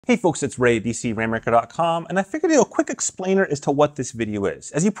Hey folks, it's Ray, Rainmaker.com, and I figured I'd do a quick explainer as to what this video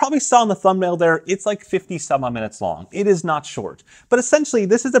is. As you probably saw in the thumbnail there, it's like 50-some odd minutes long. It is not short. But essentially,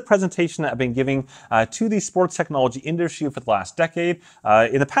 this is a presentation that I've been giving to the sports technology industry for the last decade.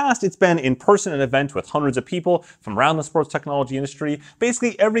 In the past, it's been in person, an event with hundreds of people from around the sports technology industry.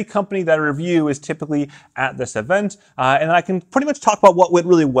 Basically, every company that I review is typically at this event, and I can pretty much talk about what went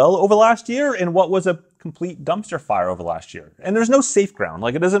really well over the last year and what was a complete dumpster fire over last year. And there's no safe ground.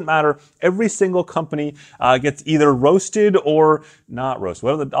 Like, it doesn't matter. Every single company gets either roasted or not roasted.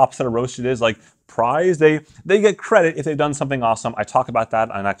 Whatever the opposite of roasted is, like prize. They get credit if they've done something awesome. I talk about that,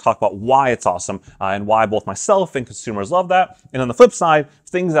 and I talk about why it's awesome and why both myself and consumers love that. And on the flip side,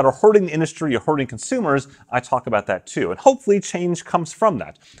 things that are hurting the industry or hurting consumers, I talk about that too. And hopefully change comes from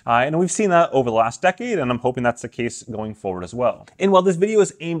that. And we've seen that over the last decade, and I'm hoping that's the case going forward as well. And while this video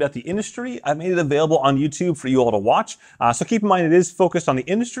is aimed at the industry, I made it available on YouTube for you all to watch. So keep in mind it is focused on the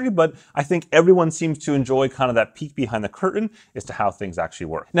industry, but I think everyone seems to enjoy kind of that peek behind the curtain as to how things actually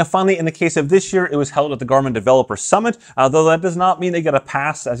work. Now finally, in the case of this year, it was held at the Garmin Developer Summit, though that does not mean they get a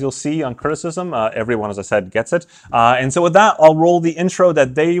pass, as you'll see, on criticism. Everyone, as I said, gets it. And so with that, I'll roll the intro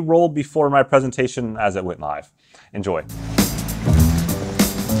that they rolled before my presentation as it went live. Enjoy.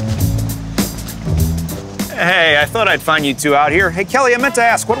 Hey, I thought I'd find you two out here. Hey, Kelly, I meant to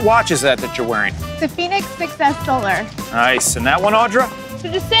ask, what watch is that you're wearing? The Phoenix 6S Solar. Nice. And that one, Audra? The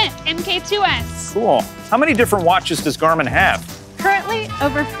Descent MK2S. Cool. How many different watches does Garmin have? Currently,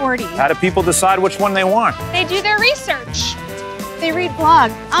 over 40. How do people decide which one they want? They do their research. They read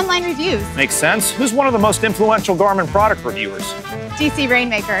blogs, online reviews. Makes sense. Who's one of the most influential Garmin product reviewers? DC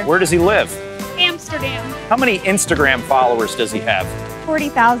Rainmaker. Where does he live? Amsterdam. How many Instagram followers does he have?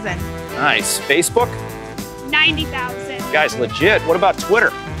 40,000. Nice. Facebook? 90,000. Guy's legit. What about Twitter?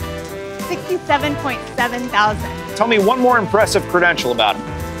 67.7 thousand. Tell me one more impressive credential about him.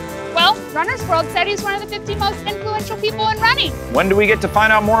 Well, Runner's World said he's one of the 50 most influential people in running. When do we get to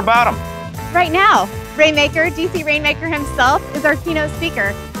find out more about him? Right now, Rainmaker, DC Rainmaker himself, is our keynote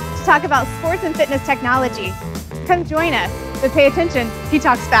speaker to talk about sports and fitness technology. Come join us, but pay attention, he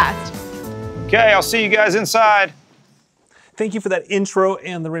talks fast. Okay, I'll see you guys inside. Thank you for that intro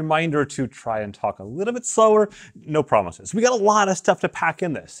and the reminder to try and talk a little bit slower. No promises. We got a lot of stuff to pack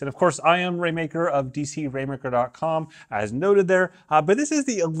in this. And of course, I am Rainmaker of Rainmaker.com, as noted there. But this is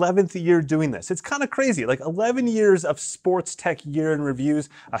the 11th year doing this. It's kind of crazy. Like 11 years of sports tech year in reviews,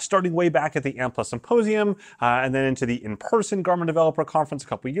 starting way back at the AMP+ Symposium, and then into the in-person Garmin Developer Conference a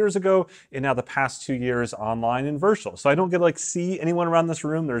couple years ago, and now the past 2 years online and virtual. So I don't get to like see anyone around this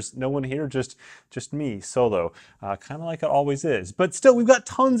room. There's no one here, just me, solo. Kind of like it always is. But still, we've got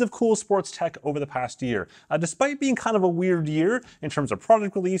tons of cool sports tech over the past year. Despite being kind of a weird year in terms of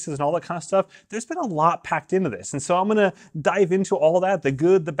product releases and all that kind of stuff, there's been a lot packed into this. And so I'm going to dive into all that, the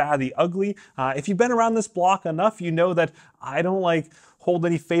good, the bad, the ugly. If you've been around this block enough, you know that I don't hold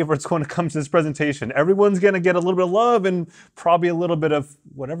any favorites when it comes to this presentation. Everyone's going to get a little bit of love and probably a little bit of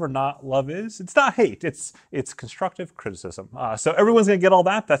whatever not love is. It's not hate, it's constructive criticism. So everyone's going to get all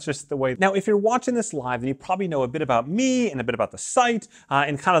that. That's just the way. Now, if you're watching this live, then you probably know a bit about me and a bit about the site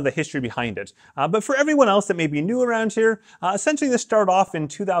and kind of the history behind it. But for everyone else that may be new around here, essentially this started off in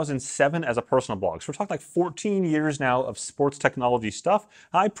 2007 as a personal blog. So we're talking like 14 years now of sports technology stuff.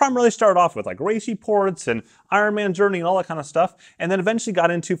 I primarily started off with like race reports and Ironman journey and all that kind of stuff, and then eventually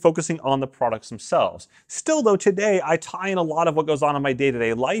got into focusing on the products themselves. Still though, today I tie in a lot of what goes on in my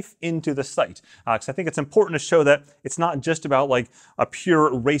day-to-day life into the site, because I think it's important to show that it's not just about like a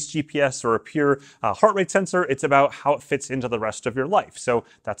pure race GPS or a pure heart rate sensor, it's about how it fits into the rest of your life. So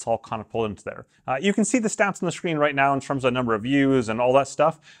that's all kind of pulled into there. You can see the stats on the screen right now in terms of number of views and all that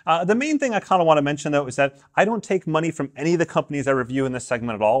stuff. The main thing I kind of want to mention though is that I don't take money from any of the companies I review in this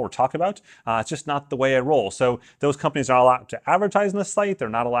segment at all or talk about. It's just not the way I roll. So those companies are not allowed to advertise on the site. They're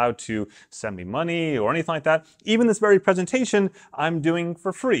not allowed to send me money or anything like that. Even this very presentation, I'm doing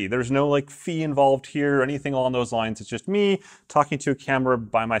for free. There's no like fee involved here or anything along those lines. It's just me talking to a camera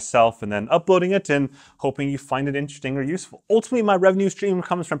by myself and then uploading it and hoping you find it interesting or useful. Ultimately, my revenue stream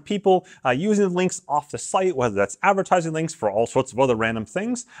comes from people using the links off the site, whether that's advertising links for all sorts of other random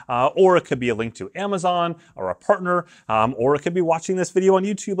things, or it could be a link to Amazon or a partner, or it could be watching this video on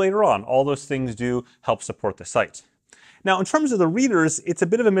YouTube later on. All those things do help support the site. Now, in terms of the readers, it's a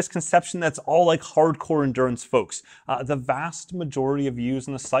bit of a misconception that's all like hardcore endurance folks. The vast majority of views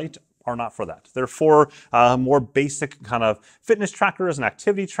on the site are not for that. They're for more basic kind of fitness trackers and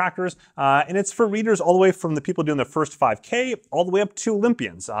activity trackers, and it's for readers all the way from the people doing their first 5K all the way up to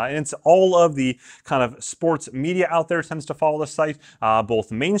Olympians. And it's all of the kind of sports media out there tends to follow the site,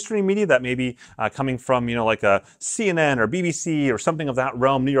 both mainstream media that may be coming from, like a CNN or BBC or something of that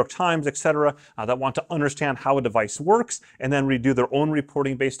realm, New York Times, etc., that want to understand how a device works and then redo their own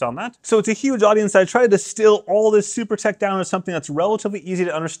reporting based on that. So it's a huge audience. I try to distill all this super tech down to something that's relatively easy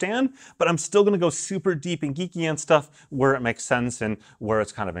to understand, but I'm still going to go super deep and geeky and stuff where it makes sense and where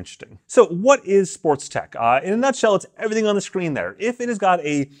it's kind of interesting. So what is sports tech? In a nutshell, it's everything on the screen there. If it has got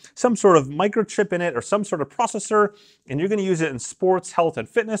some sort of microchip in it or some sort of processor, and you're going to use it in sports, health, and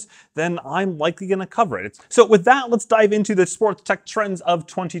fitness, then I'm likely going to cover it. So with that, let's dive into the sports tech trends of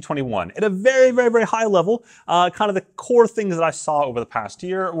 2021. At a very, very, very high level, kind of the core things that I saw over the past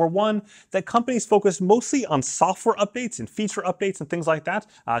year were, one, that companies focused mostly on software updates and feature updates and things like that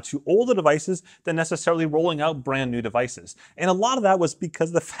to older devices than necessarily rolling out brand new devices. And a lot of that was because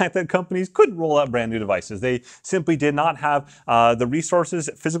of the fact that companies couldn't roll out brand new devices. They simply did not have the resources,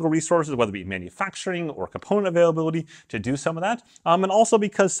 physical resources, whether it be manufacturing or component availability, to do some of that. And also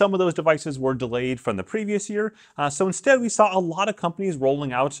because some of those devices were delayed from the previous year. So instead, we saw a lot of companies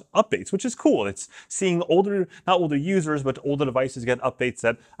rolling out updates, which is cool. It's seeing not older users, but older devices get updates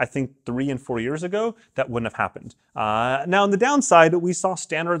that I think 3 and 4 years ago, that wouldn't have happened. Now, on the downside, we saw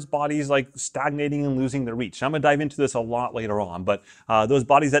standards bodies like stagnating and losing their reach. I'm going to dive into this a lot later on, but those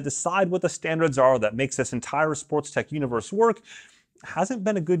bodies that decide what the standards are that makes this entire sports tech universe work, hasn't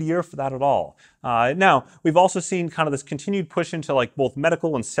been a good year for that at all. Now, we've also seen kind of this continued push into like both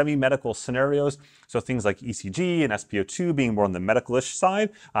medical and semi-medical scenarios. So things like ECG and SpO2 being more on the medical-ish side.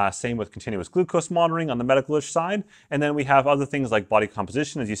 Same with continuous glucose monitoring on the medical-ish side. And then we have other things like body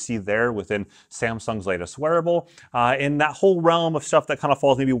composition, as you see there within Samsung's latest wearable. And that whole realm of stuff that kind of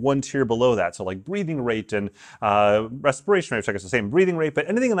falls maybe one tier below that. So like breathing rate and respiration rate, which I guess is the same breathing rate, but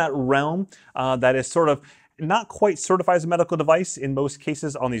anything in that realm that is sort of not quite certified as a medical device in most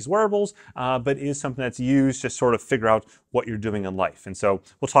cases on these wearables, but is something that's used to sort of figure out what you're doing in life. And so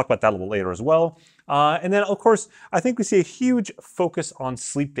we'll talk about that a little later as well. And then, of course, I think we see a huge focus on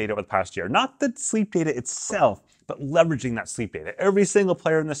sleep data over the past year. Not the sleep data itself, but leveraging that sleep data. Every single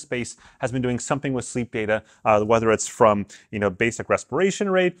player in this space has been doing something with sleep data, whether it's from basic respiration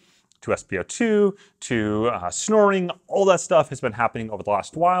rate, to SpO2, to snoring, all that stuff has been happening over the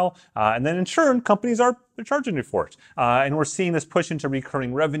last while. And then in turn, companies are charging you for it. And we're seeing this push into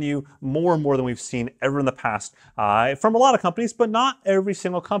recurring revenue more and more than we've seen ever in the past from a lot of companies, but not every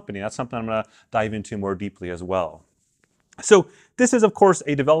single company. That's something I'm going to dive into more deeply as well. So this is, of course,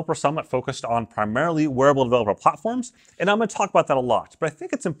 a developer summit focused on primarily wearable developer platforms, and I'm going to talk about that a lot. But I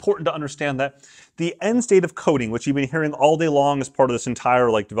think it's important to understand that the end state of coding, which you've been hearing all day long as part of this entire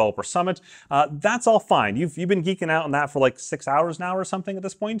developer summit, that's all fine. You've been geeking out on that for like 6 hours now or something at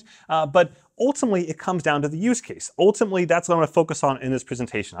this point. But ultimately, it comes down to the use case. Ultimately, that's what I'm going to focus on in this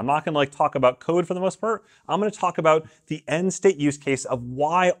presentation. I'm not going to talk about code for the most part. I'm going to talk about the end state use case of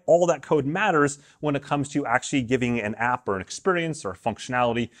why all that code matters when it comes to actually giving an app or an experience or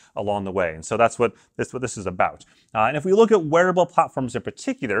functionality along the way. And so that's what this is about. And if we look at wearable platforms in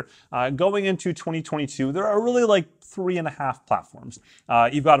particular, going into 2022, there are really 3.5 platforms.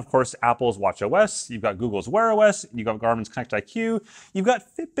 You've got, of course, Apple's watchOS, you've got Google's Wear OS, you've got Garmin's Connect IQ, you've got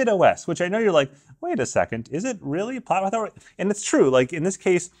Fitbit OS, which I know you're like, wait a second, is it really a platform? And it's true. In this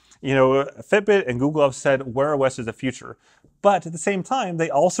case, Fitbit and Google have said Wear OS is the future. But at the same time,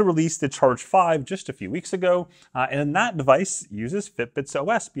 they also released the Charge 5 just a few weeks ago, and that device uses Fitbit's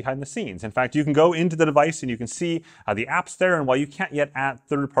OS behind the scenes. In fact, you can go into the device and you can see the apps there, and while you can't yet add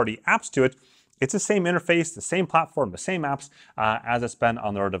third-party apps to it, it's the same interface, the same platform, the same apps as it's been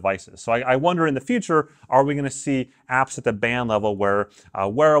on their devices. So I wonder in the future, are we going to see apps at the band level where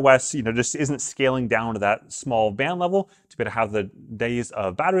Wear OS just isn't scaling down to that small band level to be able to have the days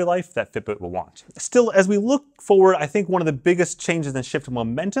of battery life that Fitbit will want. Still, as we look forward, I think one of the biggest changes and shift of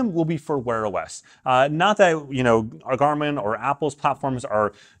momentum will be for Wear OS. Not that our Garmin or Apple's platforms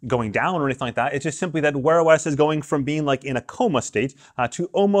are going down or anything like that. It's just simply that Wear OS is going from being in a coma state to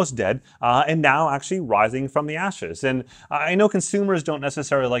almost dead, and now actually rising from the ashes. And I know consumers don't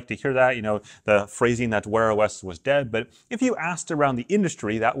necessarily like to hear that, the phrasing that Wear OS was dead, but if you asked around the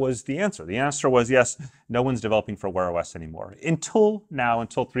industry, that was the answer. The answer was yes, no one's developing for Wear OS anymore. Until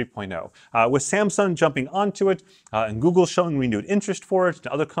 3.0. With Samsung jumping onto it, and Google showing renewed interest for it, and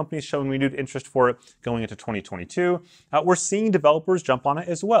other companies showing renewed interest for it going into 2022, we're seeing developers jump on it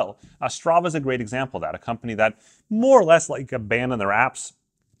as well. Strava is a great example of that, a company that more or less abandoned their apps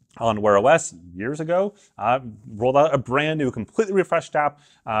on Wear OS years ago, rolled out a brand new, completely refreshed app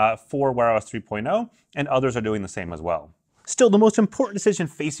for Wear OS 3.0, and others are doing the same as well. Still, the most important decision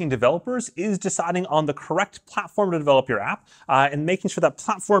facing developers is deciding on the correct platform to develop your app and making sure that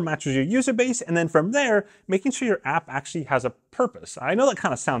platform matches your user base, and then from there, making sure your app actually has a purpose. I know that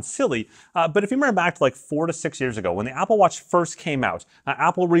kind of sounds silly, but if you remember back to like 4 to 6 years ago, when the Apple Watch first came out,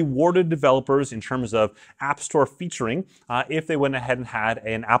 Apple rewarded developers in terms of App Store featuring if they went ahead and had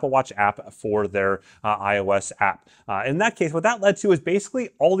an Apple Watch app for their iOS app. In that case, what that led to is basically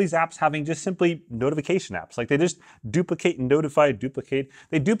all these apps having just simply notification apps. Like they just duplicate and notify, duplicate.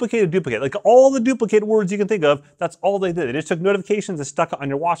 They duplicate and duplicate. Like all the duplicate words you can think of, that's all they did. They just took notifications and stuck it on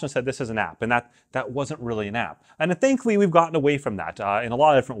your watch and said, this is an app. And that wasn't really an app. And thankfully, we've gotten away from that in a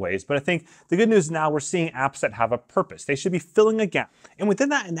lot of different ways. But I think the good news now, we're seeing apps that have a purpose. They should be filling a gap. And within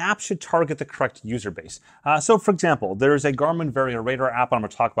that, an app should target the correct user base. So for example, there's a Garmin Varia radar app I'm going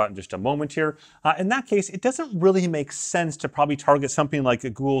to talk about in just a moment here. In that case, it doesn't really make sense to probably target something like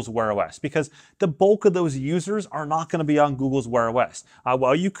Google's Wear OS, because the bulk of those users are not going to be on Google's Wear OS.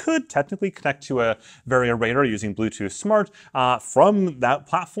 While you could technically connect to a Varia radar using Bluetooth Smart from that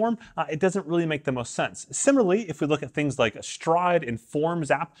platform, it doesn't really make the most sense. Similarly, if we look at things like Stride and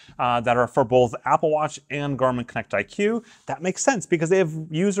Forms app that are for both Apple Watch and Garmin Connect IQ, that makes sense because they have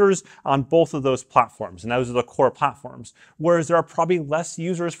users on both of those platforms, and those are the core platforms. Whereas there are probably less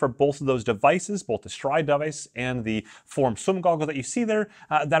users for both of those devices, both the Stride device and the Form swim goggle that you see there,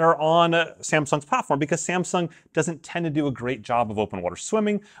 that are on Samsung's platform, because Samsung doesn't tend to do a great job of open water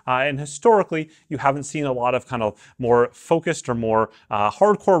swimming, and historically you haven't seen a lot of kind of more focused or more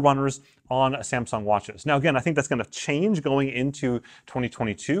hardcore runners on Samsung watches. Now again, I think that's going to change going into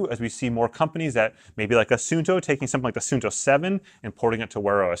 2022 as we see more companies that maybe like a Suunto taking something like the Suunto 7 and porting it to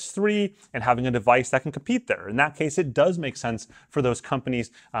Wear OS 3 and having a device that can compete there. In that case, it does make sense for those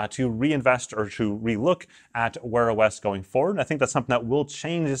companies to reinvest or to relook at Wear OS going forward. And I think that's something that will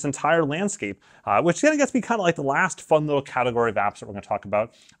change this entire landscape, which I guess be kind of like the last fun little category of apps that we're going to talk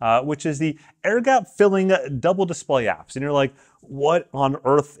about, which is the air gap filling double display apps. And you're like, what on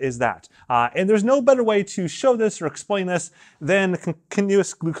earth is that? And there's no better way to show this or explain this than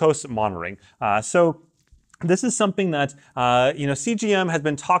continuous glucose monitoring. So this is something that, CGM has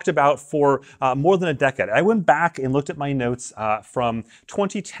been talked about for more than a decade. I went back and looked at my notes from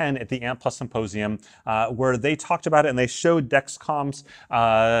 2010 at the AMP Plus Symposium, where they talked about it and they showed Dexcom's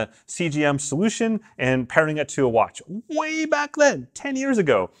CGM solution and pairing it to a watch way back then, 10 years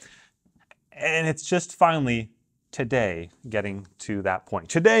ago. And it's just finally today getting to that point.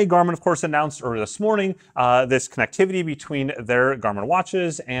 Today, Garmin, of course, announced earlier this morning this connectivity between their Garmin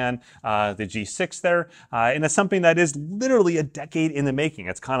watches and the G6 there. And it's something that is literally a decade in the making.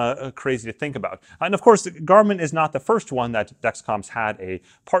 It's kind of crazy to think about. And of course, Garmin is not the first one that Dexcom's had a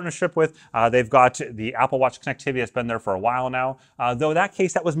partnership with. They've got the Apple Watch connectivity that's been there for a while now. Though in that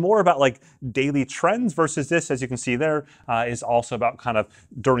case, that was more about like daily trends versus this, as you can see there, is also about kind of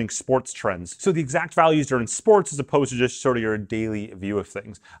during sports trends. So the exact values during sports is opposed to just sort of your daily view of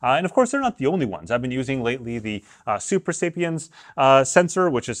things. And of course, they're not the only ones. I've been using lately the Super Sapiens sensor,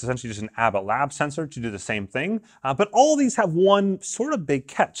 which is essentially just an Abbott Lab sensor to do the same thing. But all of these have one sort of big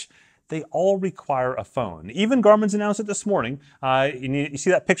catch. They all require a phone. Even Garmin's announced it this morning. You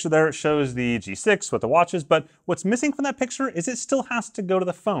see that picture there, it shows the G6 with the watches, but what's missing from that picture is it still has to go to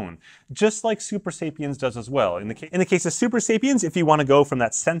the phone, just like Super Sapiens does as well. In the case of Super Sapiens, if you want to go from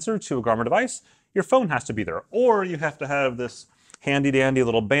that sensor to a Garmin device, your phone has to be there, or you have to have this handy dandy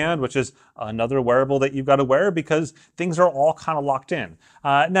little band, which is another wearable that you've got to wear because things are all kind of locked in.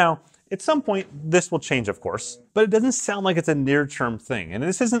 Now, at some point, this will change, of course, but it doesn't sound like it's a near-term thing. And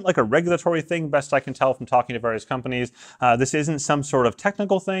this isn't like a regulatory thing, best I can tell from talking to various companies. This isn't some sort of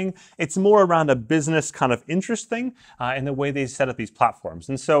technical thing. It's more around a business kind of interest thing in the way they set up these platforms.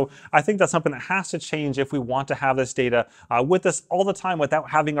 And so I think that's something that has to change if we want to have this data with us all the time without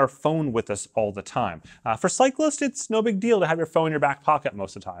having our phone with us all the time. For cyclists, it's no big deal to have your phone in your back pocket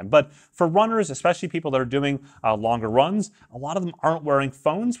most of the time. But for runners, especially people that are doing longer runs, a lot of them aren't wearing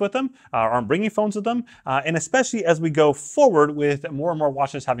phones with them, aren't bringing phones with them, and especially as we go forward with more and more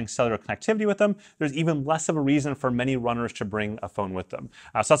watches having cellular connectivity with them, there's even less of a reason for many runners to bring a phone with them.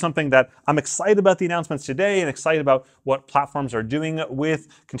 So that's something that I'm excited about the announcements today and excited about what platforms are doing with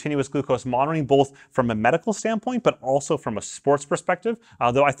continuous glucose monitoring, both from a medical standpoint, but also from a sports perspective.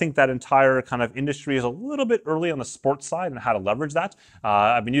 Though I think that entire kind of industry is a little bit early on the sports side and how to leverage that.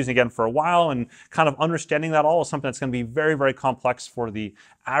 I've been using it again for a while, and kind of understanding that all is something that's going to be very, very complex for the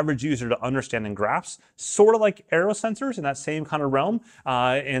average user to understand and grasp, sort of like aero sensors in that same kind of realm,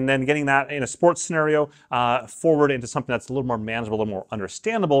 and then getting that in a sports scenario forward into something that's a little more manageable, a little more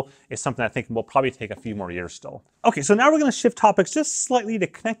understandable is something I think will probably take a few more years still. Okay, so now we're going to shift topics just slightly to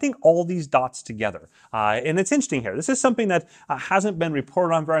connecting all these dots together. And it's interesting here. This is something that hasn't been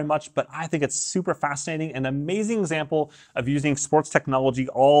reported on very much, but I think it's super fascinating, an amazing example of using sports technology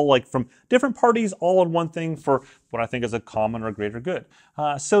all like from different parties all in one thing for what I think is a common or greater good.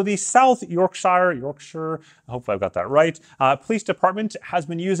 So the South Yorkshire, hopefully I've got that right, Police Department has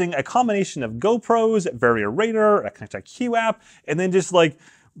been using a combination of GoPros, Varia radar, a Connect IQ app, and then just like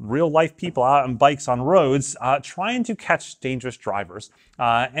real life people out on bikes on roads trying to catch dangerous drivers.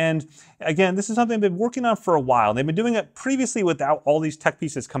 And again, this is something they've been working on for a while. They've been doing it previously without all these tech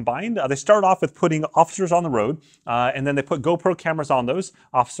pieces combined. They started off with putting officers on the road, and then they put GoPro cameras on those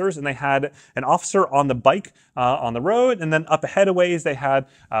officers, and they had an officer on the bike on the road, and then up ahead a ways they had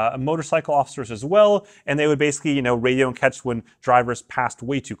motorcycle officers as well, and they would basically, radio and catch when drivers passed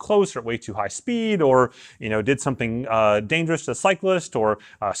way too close or at way too high speed, or did something dangerous to a cyclist, or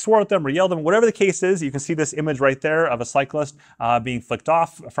swore at them or yelled at them. Whatever the case is, you can see this image right there of a cyclist being flicked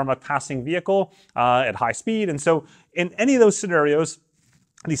off from a passing vehicle at high speed. And so in any of those scenarios,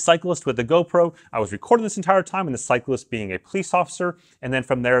 the cyclist with the GoPro, I was recording this entire time, and the cyclist being a police officer, and then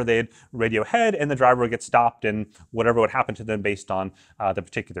from there they'd radio ahead, and the driver would get stopped, and whatever would happen to them based on the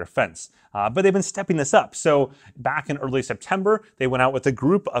particular offense. But they've been stepping this up. So back in early September, they went out with a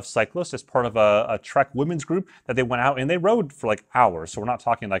group of cyclists as part of a Trek women's group that they went out and they rode for like hours. So we're not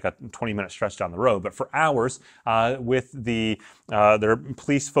talking like a 20-minute stretch down the road, but for hours with their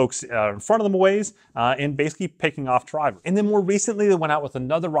police folks in front of them a ways and basically picking off drivers. And then more recently, they went out with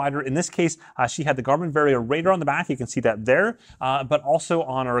another rider. In this case, she had the Garmin Varia radar on the back. You can see that there. But also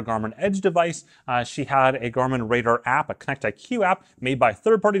on her Garmin Edge device, she had a Garmin radar app, a Connect IQ app made by a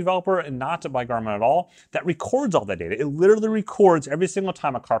third-party developer and not by Garmin at all, that records all that data. It literally records every single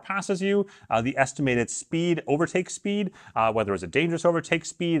time a car passes you, the estimated speed, overtake speed, whether it's a dangerous overtake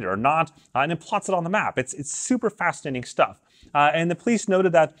speed or not, and it plots it on the map. It's super fascinating stuff. And the police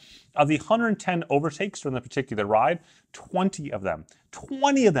noted that of the 110 overtakes during the particular ride, 20 of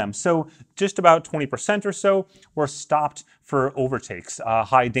them, so just about 20% or so were stopped for overtakes,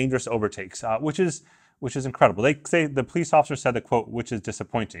 high dangerous overtakes, which is incredible. They say, the police officer said the quote, which is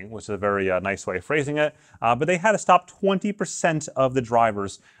disappointing, which is a very nice way of phrasing it. But they had to stop 20% of the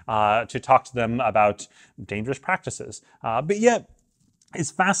drivers to talk to them about dangerous practices. But yet, it's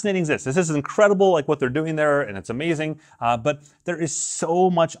fascinating as this. This is incredible, like what they're doing there, and it's amazing. But there is so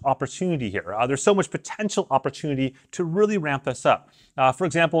much opportunity here. There's so much potential opportunity to really ramp this up. For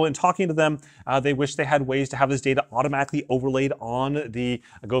example, in talking to them, they wish they had ways to have this data automatically overlaid on the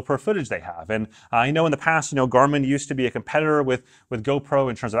GoPro footage they have. And I know in the past, Garmin used to be a competitor with GoPro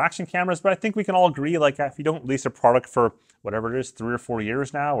in terms of action cameras, but I think we can all agree, like if you don't release a product for whatever it is, 3 or 4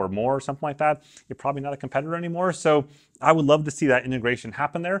 years now or more or something like that, you're probably not a competitor anymore. So I would love to see that integration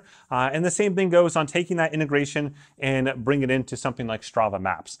happen there. And the same thing goes on taking that integration and bring it into something like Strava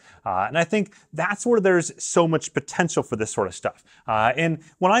Maps. And I think that's where there's so much potential for this sort of stuff. And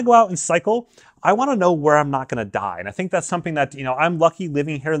when I go out and cycle, I want to know where I'm not going to die. And I think that's something that, I'm lucky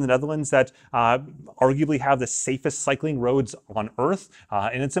living here in the Netherlands that arguably have the safest cycling roads on earth.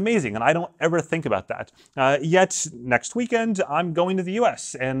 And it's amazing. And I don't ever think about that. Yet next weekend, I'm going to the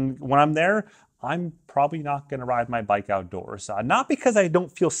US. And when I'm there, I'm probably not going to ride my bike outdoors. Not because I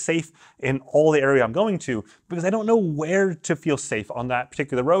don't feel safe in all the area I'm going to, because I don't know where to feel safe on that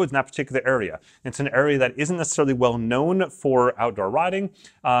particular road in that particular area. It's an area that isn't necessarily well known for outdoor riding,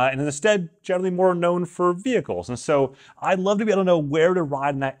 and instead generally more known for vehicles. And so I'd love to be able to know where to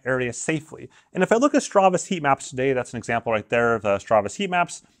ride in that area safely. And if I look at Strava's heat maps today, that's an example right there of Strava's heat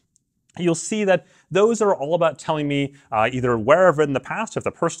maps. You'll see that those are all about telling me either where I've ridden in the past, if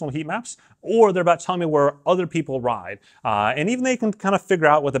they're personal heat maps, or they're about telling me where other people ride. And even they can kind of figure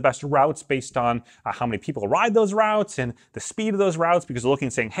out what the best routes based on how many people ride those routes and the speed of those routes, because they're looking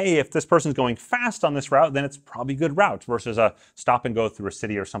and saying, hey, if this person's going fast on this route, then it's probably a good route versus a stop and go through a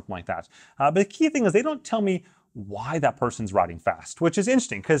city or something like that. But the key thing is they don't tell me why that person's riding fast, which is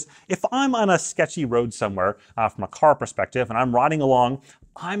interesting because if I'm on a sketchy road somewhere from a car perspective and I'm riding along,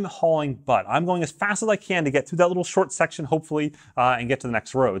 I'm hauling butt. I'm going as fast as I can to get through that little short section, hopefully, and get to the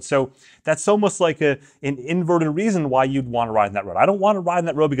next road. So that's almost like an inverted reason why you'd want to ride in that road. I don't want to ride in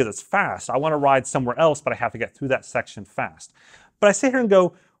that road because it's fast. I want to ride somewhere else, but I have to get through that section fast. But I sit here and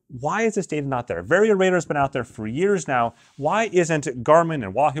go, why is this data not there? Varia radar has been out there for years now. Why isn't Garmin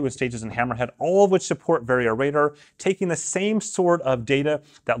and Wahoo and Stages and Hammerhead, all of which support Varia radar, taking the same sort of data,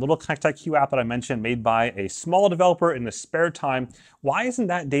 that little Connect IQ app that I mentioned, made by a small developer in the spare time, why isn't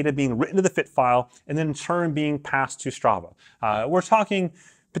that data being written to the fit file and then in turn being passed to Strava? We're talking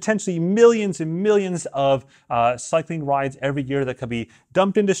potentially millions and millions of cycling rides every year that could be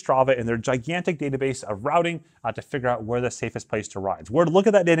dumped into Strava in their gigantic database of routing to figure out where the safest place to ride. We're to look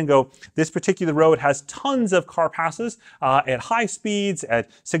at that data and go, this particular road has tons of car passes at high speeds,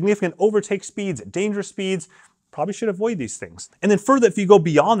 at significant overtake speeds, at dangerous speeds. Probably should avoid these things. And then further, if you go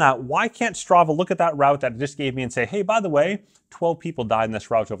beyond that, why can't Strava look at that route that it just gave me and say, hey, by the way, 12 people died in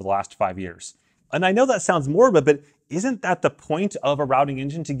this route over the last 5 years? And I know that sounds morbid, but isn't that the point of a routing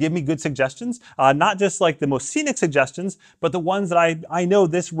engine, to give me good suggestions? Not just like the most scenic suggestions, but the ones that I know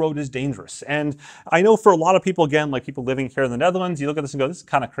this road is dangerous. And I know for a lot of people, again, like people living here in the Netherlands, you look at this and go, this is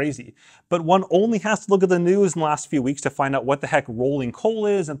kind of crazy. But one only has to look at the news in the last few weeks to find out what the heck rolling coal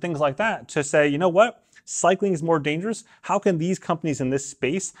is and things like that to say, you know what? Cycling is more dangerous. How can these companies in this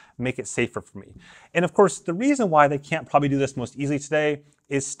space make it safer for me? And of course, the reason why they can't probably do this most easily today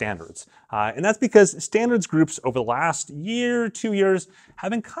is standards. And that's because standards groups over the last year, 2 years,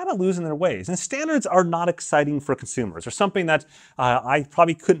 have been kind of losing their ways. And standards are not exciting for consumers. Or something that I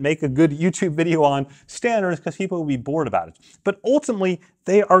probably couldn't make a good YouTube video on standards because people would be bored about it. But ultimately,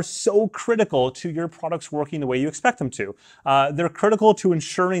 they are so critical to your products working the way you expect them to. They're critical to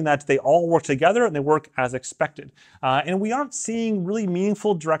ensuring that they all work together and they work as expected. And we aren't seeing really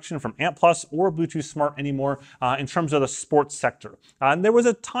meaningful direction from ANT+ or Bluetooth Smart anymore in terms of the sports sector. And there was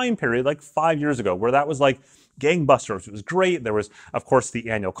a time period like 5 years ago where that was like gangbusters. It was great. There was, of course, the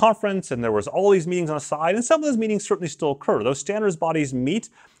annual conference, and there was all these meetings on the side, and some of those meetings certainly still occur. Those standards bodies meet,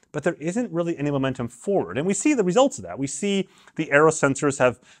 but there isn't really any momentum forward. And we see the results of that. We see the aero sensors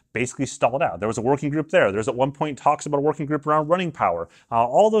have basically stalled out. There was a working group there. There's at one point talks about a working group around running power.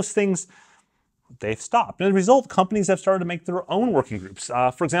 All those things, they've stopped. And as a result, companies have started to make their own working groups.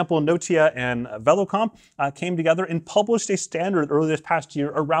 For example, Notia and Velocomp came together and published a standard earlier this past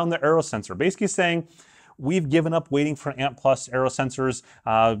year around the aero sensor, basically saying, we've given up waiting for ANT+ aero sensors.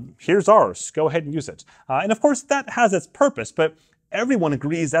 Here's ours. Go ahead and use it. And of course, that has its purpose, but everyone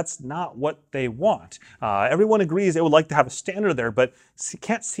agrees that's not what they want. Everyone agrees they would like to have a standard there, but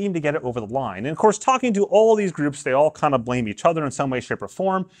can't seem to get it over the line. And of course, talking to all these groups, they all kind of blame each other in some way, shape, or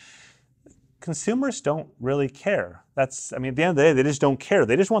form. Consumers don't really care. At the end of the day, they just don't care.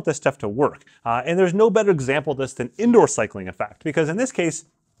 They just want this stuff to work. And there's no better example of this than indoor cycling, in fact, because in this case,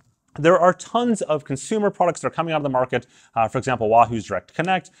 there are tons of consumer products that are coming out of the market. For example, Wahoo's Direct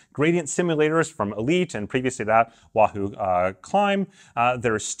Connect, gradient simulators from Elite, and previously that, Wahoo Climb.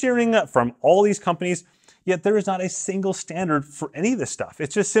 There's steering from all these companies, yet there is not a single standard for any of this stuff.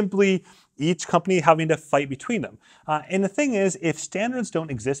 It's just simply each company having to fight between them. And the thing is, if standards don't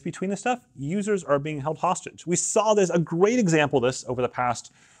exist between this stuff, users are being held hostage. We saw a great example of this over the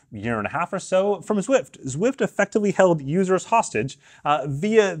past year and a half or so from Zwift. Zwift effectively held users hostage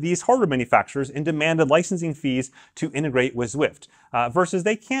via these hardware manufacturers and demanded licensing fees to integrate with Zwift. Versus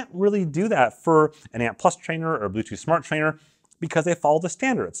they can't really do that for an ANT+ trainer or a Bluetooth Smart trainer because they follow the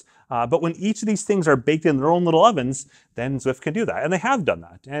standards. But when each of these things are baked in their own little ovens, then Zwift can do that. And they have done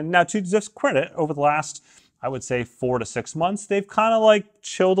that. And now to Zwift's credit, over the last, I would say 4 to 6 months, they've kind of like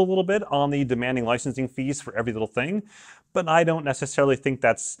chilled a little bit on the demanding licensing fees for every little thing. But I don't necessarily think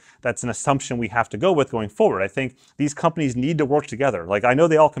that's an assumption we have to go with going forward. I think these companies need to work together. Like, I know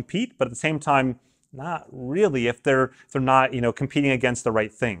they all compete, but at the same time, not really if they're not competing against the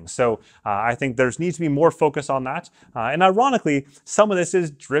right things. So I think there needs to be more focus on that. And ironically, some of this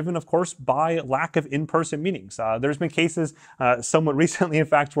is driven, of course, by lack of in-person meetings. There's been cases somewhat recently, in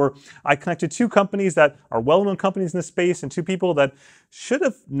fact, where I connected 2 companies that are well-known companies in this space and 2 people that should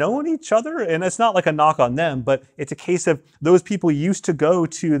have known each other. And it's not like a knock on them, but it's a case of those people used to go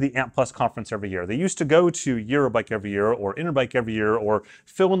to the ANT+ conference every year. They used to go to Eurobike every year or Interbike every year or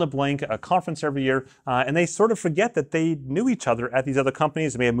fill in the blank a conference every year. And they sort of forget that they knew each other at these other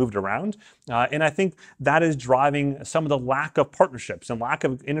companies. They may have moved around. And I think that is driving some of the lack of partnerships and lack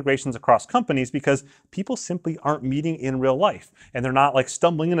of integrations across companies because people simply aren't meeting in real life. And they're not like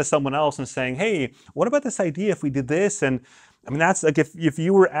stumbling into someone else and saying, hey, what about this idea if we did this? And that's like if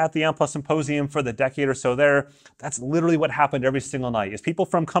you were at the ANT+ symposium for the decade or so there, that's literally what happened every single night, is people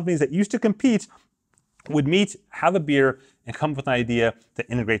from companies that used to compete would meet, have a beer, and come up with an idea to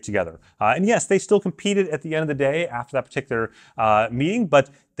integrate together. And yes, they still competed at the end of the day after that particular meeting, but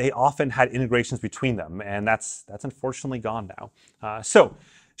they often had integrations between them, and that's unfortunately gone now. So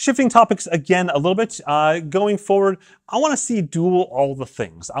Shifting topics again a little bit, going forward, I want to see dual all the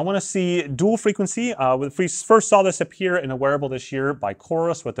things. I want to see dual frequency. We first saw this appear in a wearable this year by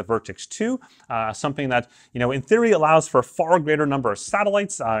Chorus with the Vertex 2, something that, in theory allows for a far greater number of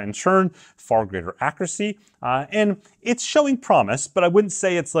satellites, in turn, far greater accuracy. And it's showing promise, but I wouldn't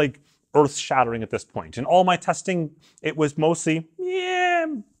say it's like earth-shattering at this point. In all my testing, it was mostly,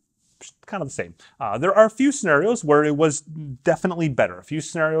 kind of the same. There are a few scenarios where it was definitely better. A few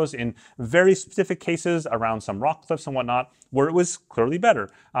scenarios in very specific cases around some rock cliffs and whatnot where it was clearly better.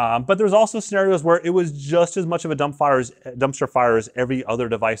 But there's also scenarios where it was just as much of a dumpster fire as every other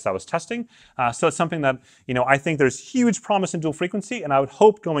device I was testing. So it's something that, I think there's huge promise in dual frequency, and I would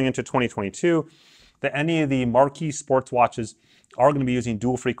hope going into 2022 that any of the marquee sports watches are going to be using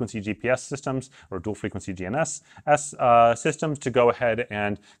dual frequency GPS systems or dual frequency GNSS systems to go ahead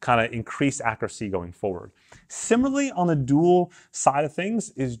and kind of increase accuracy going forward. Similarly, on the dual side of things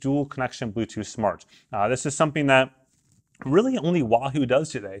is dual connection Bluetooth Smart. This is something that really only Wahoo does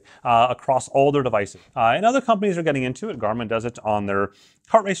today across all their devices. And other companies are getting into it. Garmin does it on their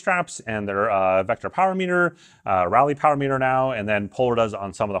heart rate straps and their vector power meter, Rally power meter now, and then Polar does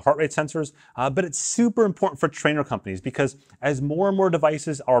on some of the heart rate sensors. But it's super important for trainer companies because as more and more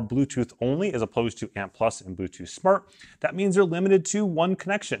devices are Bluetooth only as opposed to ANT Plus and Bluetooth Smart, that means they're limited to one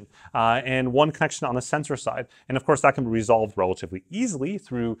connection and one connection on the sensor side. And of course, that can be resolved relatively easily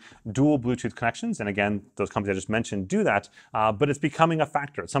through dual Bluetooth connections. And again, those companies I just mentioned do that, but it's becoming a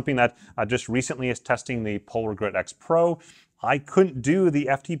factor. It's something that just recently is testing the Polar Grid X Pro. I couldn't do the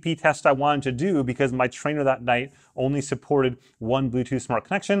FTP test I wanted to do because my trainer that night only supported one Bluetooth Smart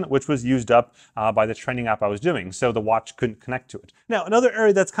connection, which was used up by the training app I was doing, so the watch couldn't connect to it. Now, another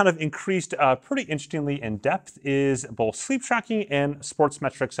area that's kind of increased pretty interestingly in depth is both sleep tracking and sports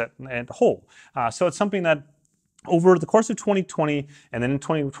metrics at whole. So it's something that over the course of 2020 and then in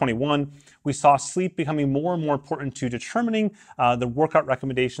 2021, we saw sleep becoming more and more important to determining the workout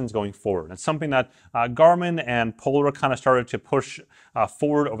recommendations going forward. It's something that Garmin and Polar kind of started to push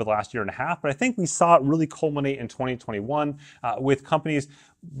forward over the last year and a half, but I think we saw it really culminate in 2021 with companies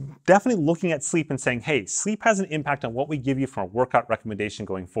definitely looking at sleep and saying, hey, sleep has an impact on what we give you from a workout recommendation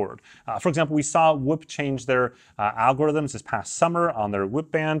going forward. For example, we saw Whoop change their algorithms this past summer on their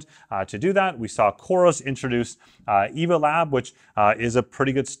Whoop band to do that. We saw Chorus introduce EvoLab, which is a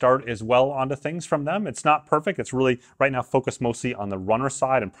pretty good start as well onto things from them. It's not perfect. It's really right now focused mostly on the runner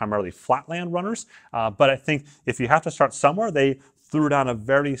side and primarily flatland runners. But I think if you have to start somewhere, they threw down a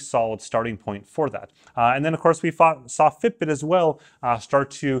very solid starting point for that. And then, of course, we saw Fitbit as well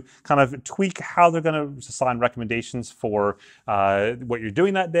start to kind of tweak how they're going to assign recommendations for what you're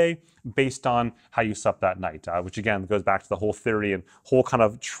doing that day based on how you slept that night, which again goes back to the whole theory and whole kind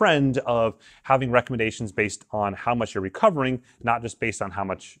of trend of having recommendations based on how much you're recovering, not just based on how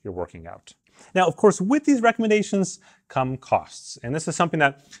much you're working out. Now, of course, with these recommendations come costs. And this is something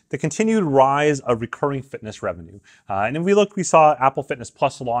that the continued rise of recurring fitness revenue. And if we look, we saw Apple Fitness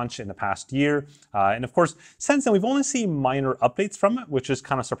Plus launch in the past year. And of course, since then, we've only seen minor updates from it, which is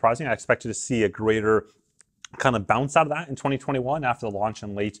kind of surprising. I expected to see a greater kind of bounce out of that in 2021 after the launch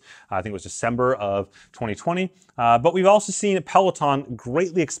in late, I think it was December of 2020. But we've also seen Peloton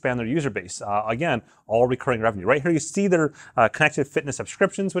greatly expand their user base. Again, all recurring revenue. Right here you see their connected fitness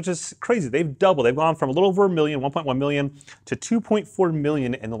subscriptions, which is crazy. They've doubled. They've gone from a little over 1.1 million to 2.4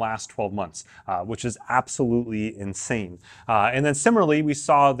 million in the last 12 months, which is absolutely insane. And then similarly, we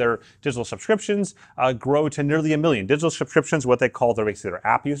saw their digital subscriptions grow to nearly 1 million. Digital subscriptions, what they call basically their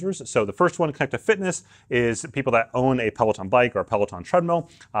app users. So the first one, connected fitness, is people that own a Peloton bike or a Peloton treadmill,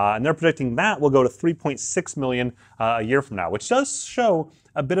 and they're predicting that will go to 3.6 million a year from now, which does show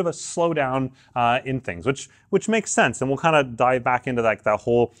a bit of a slowdown in things, which makes sense, and we'll kind of dive back into that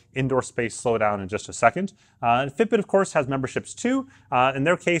whole indoor space slowdown in just a second. Fitbit, of course, has memberships too. In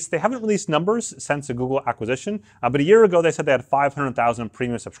their case, they haven't released numbers since the Google acquisition, but a year ago they said they had 500,000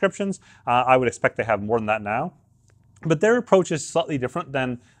 premium subscriptions. I would expect they have more than that now. But their approach is slightly different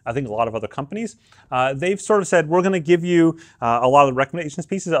than I think a lot of other companies. They've sort of said, we're going to give you a lot of the recommendations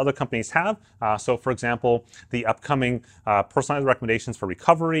pieces that other companies have. So for example, the upcoming personalized recommendations for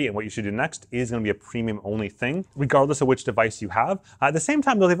recovery and what you should do next is going to be a premium only thing, regardless of which device you have. At the same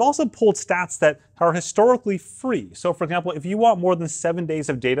time, though, they've also pulled stats that are historically free. So for example, if you want more than 7 days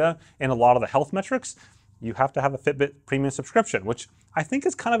of data in a lot of the health metrics, you have to have a Fitbit premium subscription, which I think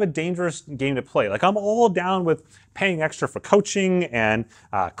is kind of a dangerous game to play. Like, I'm all down with paying extra for coaching and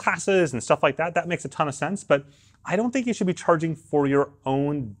classes and stuff like that. That makes a ton of sense, but I don't think you should be charging for your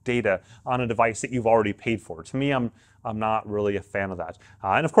own data on a device that you've already paid for. To me, I'm I'm not really a fan of that.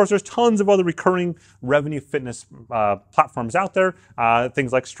 And of course, there's tons of other recurring revenue fitness platforms out there,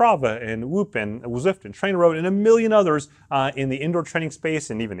 things like Strava and Whoop and Zwift and TrainerRoad and a million others in the indoor training space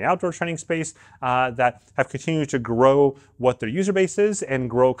and even the outdoor training space that have continued to grow what their user base is and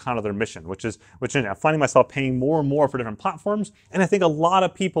grow kind of their mission, which I'm finding myself paying more and more for different platforms. And I think a lot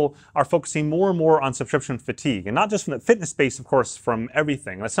of people are focusing more and more on subscription fatigue, and not just from the fitness space, of course, from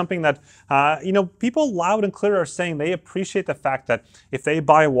everything. And it's something that people loud and clear are saying they appreciate the fact that if they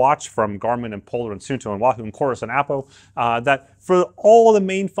buy a watch from Garmin and Polar and Suunto and Wahoo and Chorus and Appo, that for all the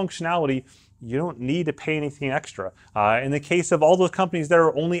main functionality, you don't need to pay anything extra. In the case of all those companies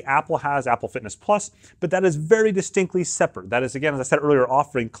there, only Apple has Apple Fitness Plus, but that is very distinctly separate. That is, again, as I said earlier,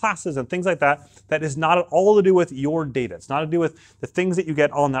 offering classes and things like that. That is not at all to do with your data. It's not to do with the things that you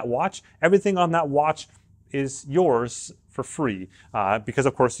get on that watch. Everything on that watch is yours for free because,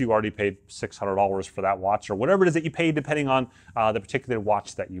 of course, you already paid $600 for that watch or whatever it is that you paid depending on the particular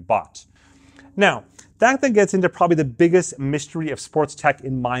watch that you bought. Now, that then gets into probably the biggest mystery of sports tech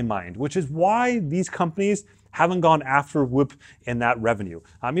in my mind, which is why these companies haven't gone after Whoop in that revenue.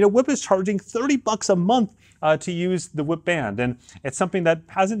 Whoop is charging $30 a month to use the Whoop band, and it's something that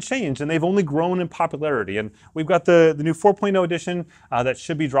hasn't changed, and they've only grown in popularity. And we've got the new 4.0 edition that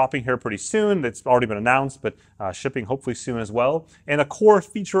should be dropping here pretty soon. It's already been announced, but shipping hopefully soon as well. And a core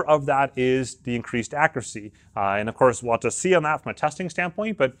feature of that is the increased accuracy. And of course, we'll have to see on that from a testing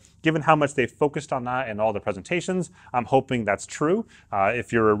standpoint, but given how much they've focused on that in all the presentations, I'm hoping that's true.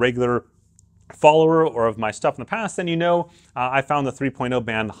 If you're a regular follower or of my stuff in the past, then I found the 3.0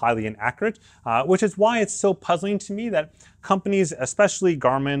 band highly inaccurate, which is why it's so puzzling to me that companies, especially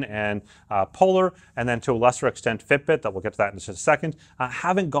Garmin and Polar, and then to a lesser extent Fitbit, that we'll get to that in just a second,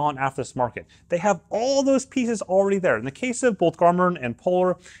 haven't gone after this market. They have all those pieces already there. In the case of both Garmin and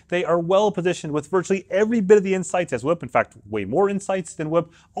Polar, they are well positioned with virtually every bit of the insights as Whoop, in fact, way more insights than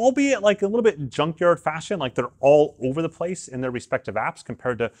Whoop, albeit like a little bit junkyard fashion, like they're all over the place in their respective apps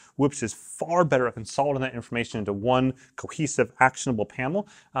compared to Whoop's is far better at consolidating that information into one cohesive, actionable panel.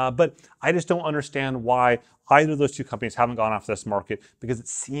 But I just don't understand why either of those two companies haven't gone after this market, because it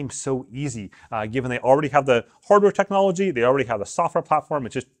seems so easy, given they already have the hardware technology, they already have the software platform.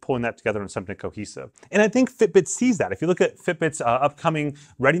 It's just pulling that together in something cohesive. And I think Fitbit sees that. If you look at Fitbit's upcoming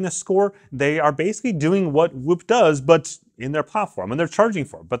readiness score, they are basically doing what Whoop does, but in their platform, and they're charging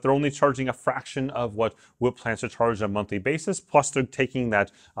for it, but they're only charging a fraction of what Whoop plans to charge on a monthly basis, plus they're taking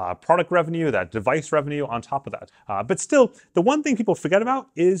that product revenue, that device revenue on top of that. But still, the one thing people forget about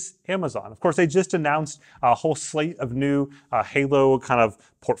is Amazon. Of course, they just announced a whole slate of new Halo kind of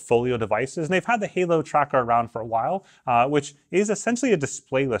portfolio devices, and they've had the Halo tracker around for a while, which is essentially a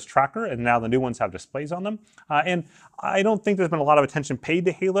displayless tracker, and now the new ones have displays on them. And I don't think there's been a lot of attention paid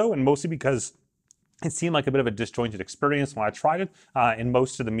to Halo, and mostly because it seemed like a bit of a disjointed experience when I tried it, and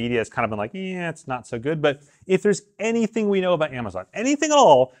most of the media has kind of been like, yeah, it's not so good. But if there's anything we know about Amazon, anything at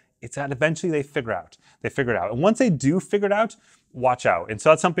all, it's that eventually they figure it out. And once they do figure it out, watch out. And so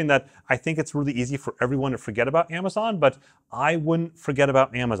that's something that I think it's really easy for everyone to forget about Amazon, but I wouldn't forget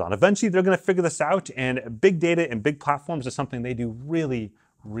about Amazon. Eventually, they're going to figure this out, and big data and big platforms is something they do really,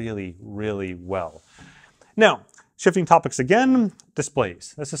 really, really well. Now, shifting topics again,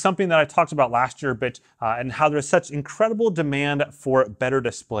 displays. This is something that I talked about last year a bit, and how there's such incredible demand for better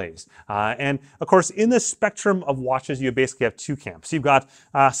displays. And of course, in the spectrum of watches, you basically have two camps. You've got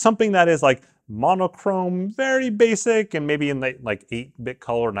something that is like monochrome, very basic, and maybe in like 8-bit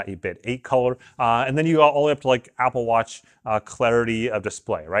color, not 8-bit, 8 color. And then you go all the way up to like Apple Watch clarity of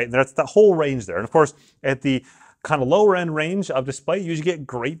display, right? And that's the whole range there. And of course, at the kind of lower end range of display, you usually get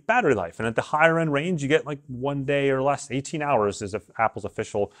great battery life. And at the higher end range, you get like 1 day or less, 18 hours is Apple's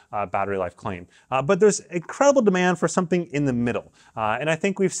official battery life claim. But there's incredible demand for something in the middle. And I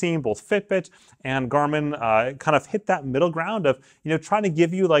think we've seen both Fitbit and Garmin kind of hit that middle ground of, trying to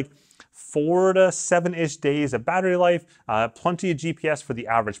give you like 4 to 7-ish days of battery life, plenty of GPS for the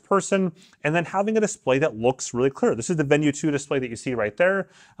average person, and then having a display that looks really clear. This is the Venue 2 display that you see right there.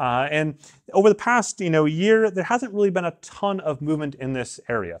 And over the past year, there hasn't really been a ton of movement in this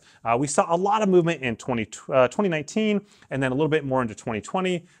area. We saw a lot of movement in 2019, and then a little bit more into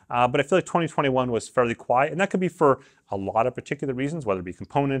 2020. But I feel like 2021 was fairly quiet, and that could be for a lot of particular reasons, whether it be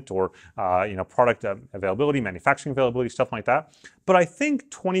component or product availability, manufacturing availability, stuff like that. But I think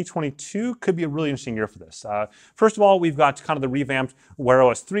 2022 could be a really interesting year for this. First of all, we've got kind of the revamped Wear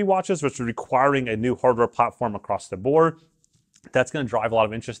OS 3 watches, which are requiring a new hardware platform across the board. That's going to drive a lot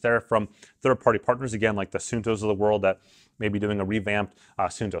of interest there from third-party partners, again, like the Suuntos of the world that may be doing a revamped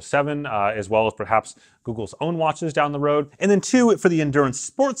Suunto 7, as well as perhaps Google's own watches down the road. And then two, for the endurance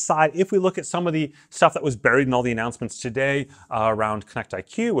sports side, if we look at some of the stuff that was buried in all the announcements today around Connect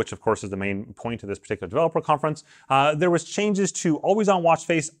IQ, which of course is the main point of this particular developer conference, there was changes to always-on watch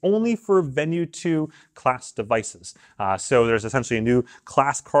face only for Venue 2 class devices. So there's essentially a new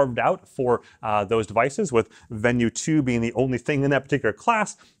class carved out for those devices, with Venue 2 being the only thing in that particular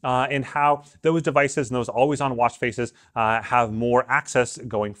class, and how those devices and those always-on watch faces have more access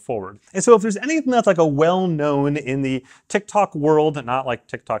going forward. And so if there's anything that's like a well-known in the TikTok world, not like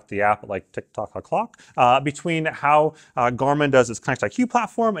TikTok the app, but like TikTok a clock, between how Garmin does its Connect IQ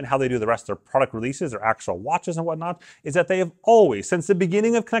platform and how they do the rest of their product releases, their actual watches and whatnot, is that they have always, since the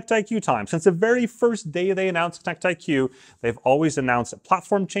beginning of Connect IQ time, since the very first day they announced Connect IQ, they've always announced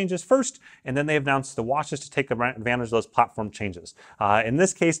platform changes first, and then they've announced the watches to take advantage of those platform changes. In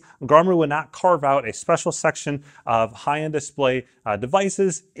this case, Garmin would not carve out a special section of high-end display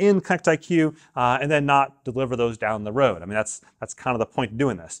devices in Connect IQ and then not deliver those down the road. I mean, that's kind of the point of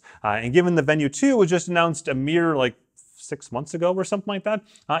doing this. And given the Venue 2 was just announced a mere 6 months ago or something like that,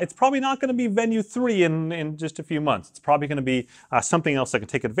 it's probably not going to be Venue 3 in just a few months. It's probably going to be something else that can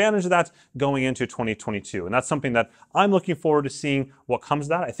take advantage of that going into 2022. And that's something that I'm looking forward to seeing what comes of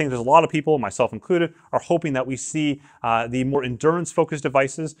that. I think there's a lot of people, myself included, are hoping that we see the more endurance-focused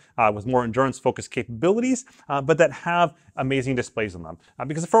devices with more endurance-focused capabilities, but that have amazing displays on them.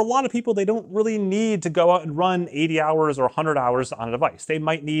 Because for a lot of people, they don't really need to go out and run 80 hours or 100 hours on a device. They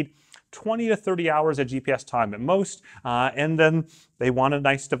might need 20 to 30 hours of GPS time at most, and then they want a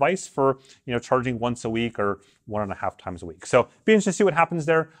nice device for charging once a week or 1.5 times a week. So be interested to see what happens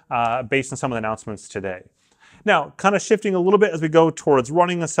there based on some of the announcements today. Now, kind of shifting a little bit as we go towards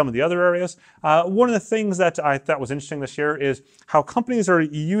running and some of the other areas, one of the things that I thought was interesting this year is how companies are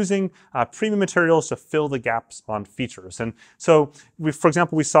using premium materials to fill the gaps on features. And so, for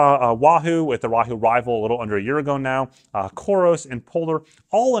example, we saw Wahoo with the Wahoo Rival a little under a year ago now, Coros and Polar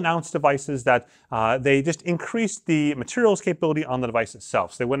all announced devices that they just increased the materials capability on the device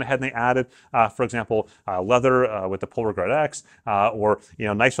itself. So they went ahead and they added, for example, leather with the Polar Guard X, or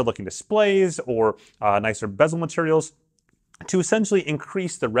nicer looking displays, or nicer bezel materials, to essentially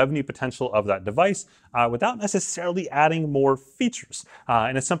increase the revenue potential of that device without necessarily adding more features.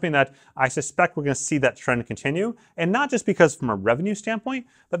 And it's something that I suspect we're going to see that trend continue, and not just because from a revenue standpoint,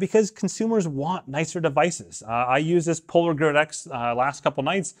 but because consumers want nicer devices. I used this Polar Grid X last couple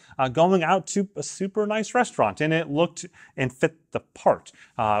nights going out to a super nice restaurant, and it looked and fit the part,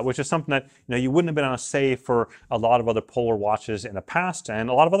 which is something that you wouldn't have been able to say for a lot of other Polar watches in the past, and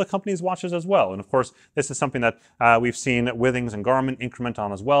a lot of other companies' watches as well. And of course, this is something that we've seen Withings and Garmin increment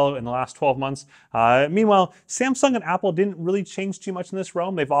on as well in the last 12 months. Meanwhile, Samsung and Apple didn't really change too much in this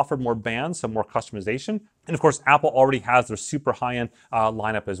realm. They've offered more bands, some more customization. And of course, Apple already has their super high-end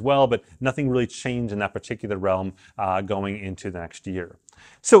lineup as well, but nothing really changed in that particular realm going into the next year.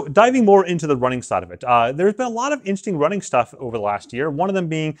 So diving more into the running side of it, there's been a lot of interesting running stuff over the last year, one of them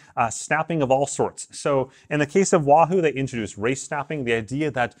being snapping of all sorts. So in the case of Wahoo, they introduced race snapping, the idea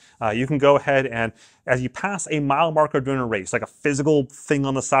that you can go ahead and as you pass a mile marker during a race, like a physical thing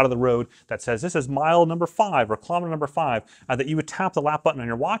on the side of the road that says this is mile number 5 or kilometer number 5, that you would tap the lap button on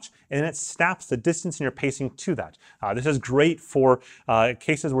your watch and then it snaps the distance and your pacing to that. This is great for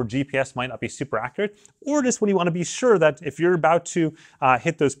cases where GPS might not be super accurate, or just when you want to be sure that if you're about to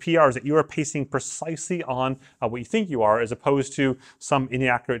hit those PRs that you are pacing precisely on what you think you are, as opposed to some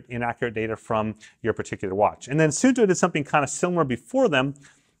inaccurate data from your particular watch. And then Suunto did something kind of similar before them,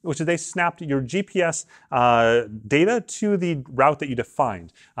 which is they snapped your GPS data to the route that you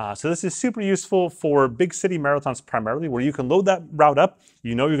defined. So this is super useful for big city marathons primarily, where you can load that route up.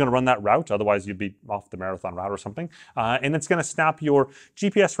 You know you're going to run that route, otherwise you'd be off the marathon route or something. And it's going to snap your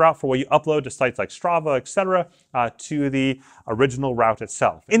GPS route for what you upload to sites like Strava, etc., to the original route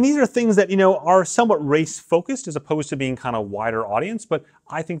itself. And these are things that are somewhat race focused as opposed to being kind of wider audience, but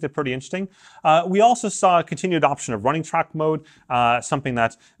I think they're pretty interesting. We also saw a continued adoption of running track mode, something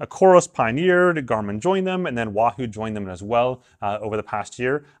that Coros pioneered, Garmin joined them, and then Wahoo joined them as well over the past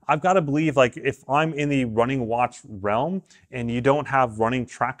year. I've got to believe, if I'm in the running watch realm and you don't have running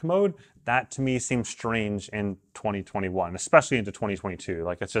track mode, that to me seems strange in 2021, especially into 2022.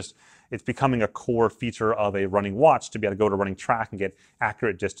 Like it's becoming a core feature of a running watch to be able to go to a running track and get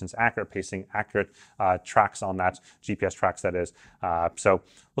accurate distance, accurate pacing, accurate tracks on that, GPS tracks that is. So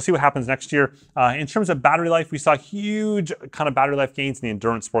we'll see what happens next year. In terms of battery life, we saw huge kind of battery life gains in the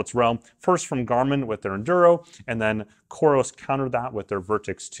endurance sports realm. First from Garmin with their Enduro, and then Coros countered that with their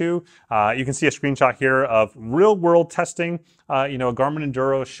Vertex 2. You can see a screenshot here of real world testing. A Garmin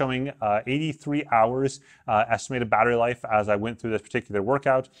Enduro showing 83 hours estimated battery life as I went through this particular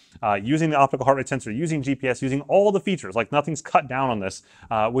workout, using the optical heart rate sensor, using GPS, using all the features. Like nothing's cut down on this,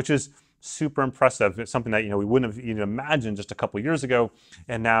 which is super impressive. It's something that we wouldn't have even imagined just a couple years ago,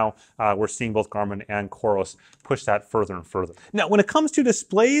 and now we're seeing both Garmin and Coros push that further and further. Now, when it comes to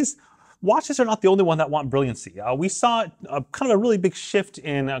displays, watches are not the only one that want brilliancy. We saw kind of a really big shift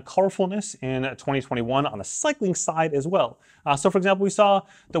in colorfulness in 2021 on the cycling side as well. So for example, we saw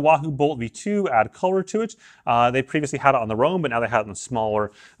the Wahoo Bolt V2 add color to it. They previously had it on their own, but now they have it in the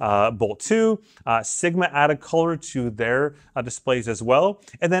smaller Bolt 2. Sigma added color to their displays as well.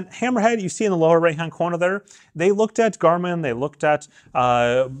 And then Hammerhead, you see in the lower right-hand corner there, they looked at Garmin, they looked at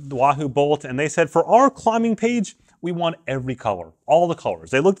the Wahoo Bolt, and they said, for our climbing page, we want every color, all the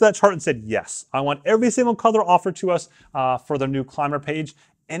colors. They looked at that chart and said, yes, I want every single color offered to us for their new climber page.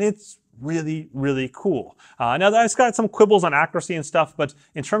 And it's really, really cool. Now that's got some quibbles on accuracy and stuff, but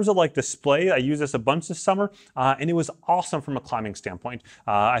in terms of like display, I used this a bunch this summer, and it was awesome from a climbing standpoint.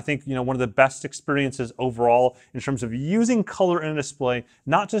 I think one of the best experiences overall in terms of using color in a display,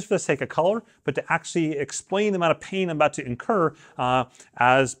 not just for the sake of color, but to actually explain the amount of pain I'm about to incur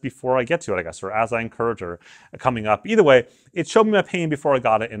as before I get to it, I guess, or as I incur it, or coming up. Either way, it showed me my pain before I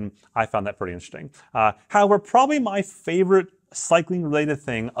got it, and I found that pretty interesting. However, probably my favorite cycling related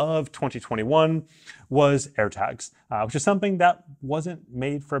thing of 2021 was AirTags, which is something that wasn't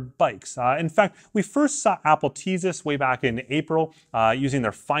made for bikes. In fact, we first saw Apple tease this way back in April using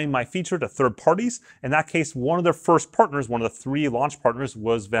their Find My feature to third parties. In that case, one of their first partners, one of the 3 launch partners,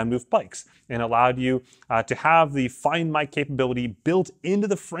 was VanMoof Bikes, and allowed you to have the Find My capability built into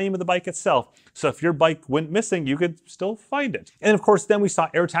the frame of the bike itself. So if your bike went missing, you could still find it. And of course, then we saw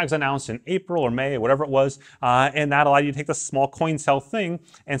AirTags announced in April or May, or whatever it was, and that allowed you to take the small coin cell thing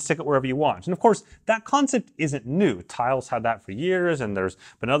and stick it wherever you want. And of course, that concept isn't new. Tiles had that for years, and there's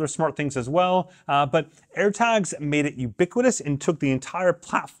been other smart things as well. But AirTags made it ubiquitous and took the entire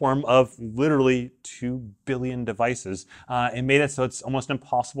platform of literally 2 billion devices and made it so it's almost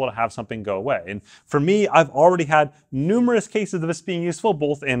impossible to have something go away. And for me, I've already had numerous cases of this being useful,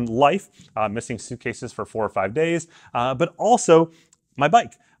 both in life, missing suitcases for 4 or 5 days, but also my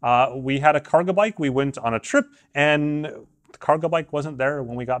bike. We had a cargo bike. We went on a trip, and the cargo bike wasn't there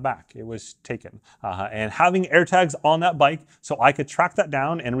when we got back. It was taken. And having AirTags on that bike so I could track that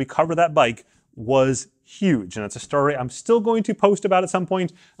down and recover that bike was huge. And it's a story I'm still going to post about at some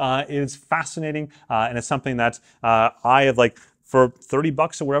point. It is fascinating, and it's something that I have for 30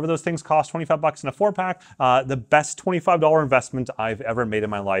 bucks or wherever those things cost, 25 bucks in a 4-pack, the best $25 investment I've ever made in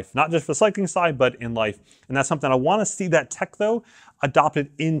my life, not just for the cycling side, but in life. And that's something I want to see that tech though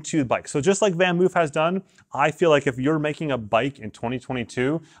adopted into the bike. So just like VanMoof has done, I feel like if you're making a bike in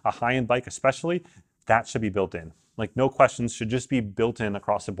 2022, a high-end bike especially, that should be built in. Like no questions, should just be built in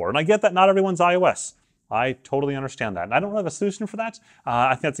across the board. And I get that not everyone's iOS. I totally understand that. And I don't have a solution for that.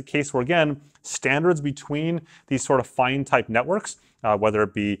 I think that's a case where, again, standards between these sort of fine type networks, whether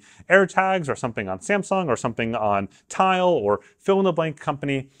it be AirTags or something on Samsung or something on Tile or fill in the blank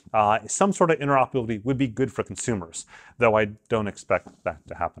company, some sort of interoperability would be good for consumers, though I don't expect that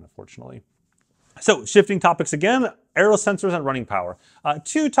to happen, unfortunately. So shifting topics again, aero sensors and running power.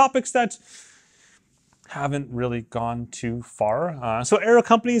 2 topics that haven't really gone too far. So aero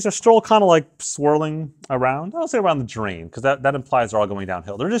companies are still kind of like swirling around. I'll say around the drain, because that implies they're all going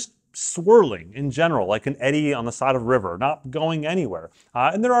downhill. They're just swirling in general, like an eddy on the side of a river, not going anywhere.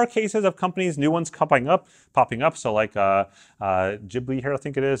 And there are cases of companies, new ones popping up. So like Ghibli here, I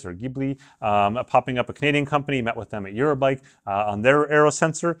think it is, or Ghibli, popping up, a Canadian company, met with them at Eurobike on their aero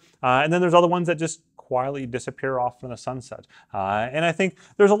sensor. And then there's other ones that just quietly disappear off in the sunset. And I think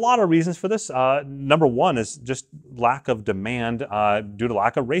there's a lot of reasons for this. Number one is just lack of demand due to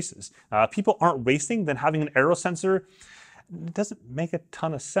lack of races. People aren't racing, then having an aero sensor it doesn't make a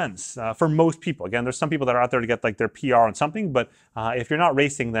ton of sense for most people. Again, there's some people that are out there to get like their PR on something, but if you're not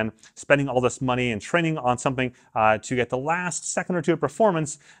racing, then spending all this money and training on something to get the last second or two of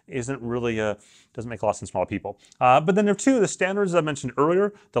performance isn't really doesn't make a lot of sense for a lot of people. But then number two, the standards I mentioned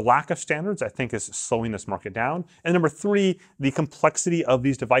earlier, the lack of standards I think is slowing this market down. And number three, the complexity of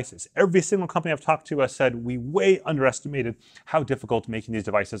these devices. Every single company I've talked to has said we way underestimated how difficult making these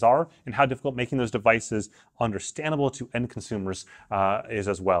devices are and how difficult making those devices understandable to end consumers is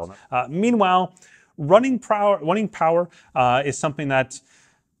as well. Meanwhile, running power is something that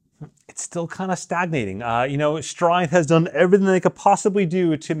it's still kind of stagnating. Stride has done everything they could possibly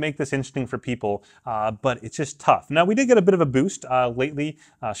do to make this interesting for people, but it's just tough. Now, we did get a bit of a boost lately.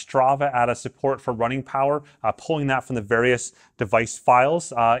 Strava added support for running power, pulling that from the various device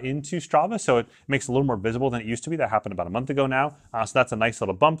files into Strava, so it makes it a little more visible than it used to be. That happened about a month ago now, so that's a nice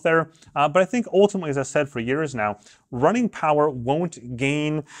little bump there. But I think ultimately, as I said for years now, running power won't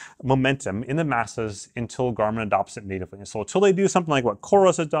gain momentum in the masses until Garmin adopts it natively. So until they do something like what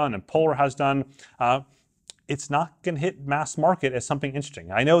Coros has done and Polar has done, it's not going to hit mass market as something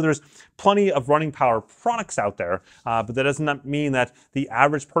interesting. I know there's plenty of running power products out there, but that doesn't mean that the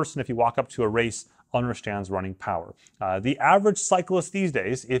average person, if you walk up to a race, understands running power. The average cyclist these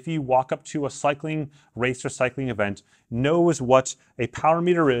days, if you walk up to a cycling race or cycling event, knows what a power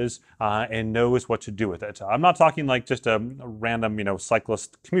meter is and knows what to do with it. I'm not talking like just a random,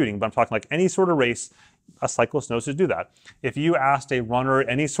 cyclist commuting, but I'm talking like any sort of race, a cyclist knows to do that. If you asked a runner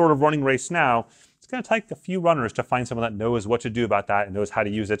any sort of running race now, it's going to take a few runners to find someone that knows what to do about that and knows how to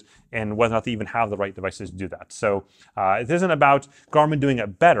use it and whether or not they even have the right devices to do that. So it isn't about Garmin doing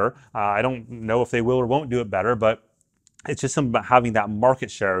it better. I don't know if they will or won't do it better, but it's just something about having that market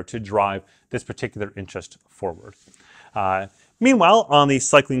share to drive this particular interest forward. Meanwhile, on the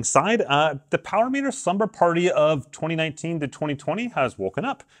cycling side, the power meter slumber party of 2019 to 2020 has woken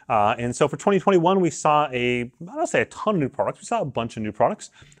up. And so for 2021, we saw I don't say a ton of new products. We saw a bunch of new products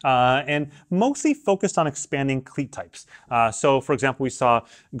and mostly focused on expanding cleat types. So for example, we saw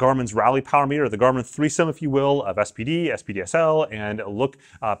Garmin's Rally Power Meter, the Garmin threesome, if you will, of SPD, SPDSL, and Look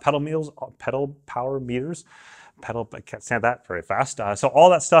pedal power meters. I can't stand that very fast. So all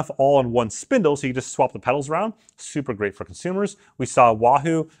that stuff all on one spindle, so you just swap the pedals around. Super great for consumers. We saw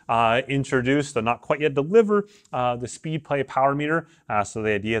Wahoo introduce, though not quite yet deliver, the SpeedPlay power meter. So the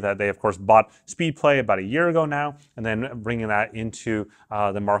idea that they, of course, bought SpeedPlay about a year ago now, and then bringing that into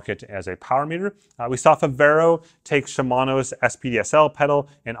the market as a power meter. We saw Favero take Shimano's SPDSL pedal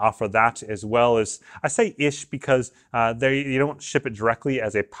and offer that as well as, I say ish because you don't ship it directly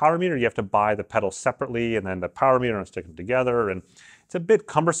as a power meter. You have to buy the pedal separately and then the power meter and stick them together, and it's a bit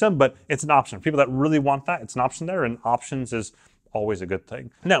cumbersome, but it's an option. For people that really want that, it's an option there, and options is always a good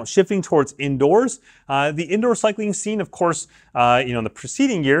thing. Now, shifting towards indoors, the indoor cycling scene, of course, in the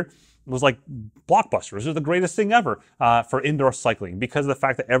preceding year was like blockbusters. It was the greatest thing ever for indoor cycling because of the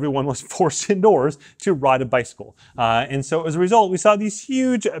fact that everyone was forced indoors to ride a bicycle. And so as a result, we saw these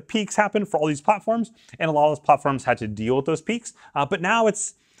huge peaks happen for all these platforms, and a lot of those platforms had to deal with those peaks. But now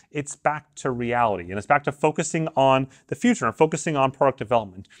it's back to reality, and it's back to focusing on the future and focusing on product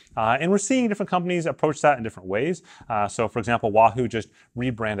development. And we're seeing different companies approach that in different ways. So for example, Wahoo just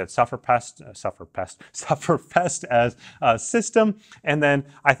rebranded Sufferfest as a system. And then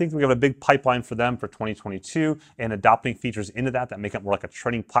I think we have a big pipeline for them for 2022 and adopting features into that make it more like a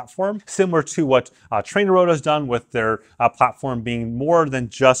training platform, similar to what TrainerRoad has done with their platform being more than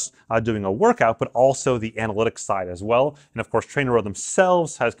just doing a workout, but also the analytics side as well. And of course, TrainerRoad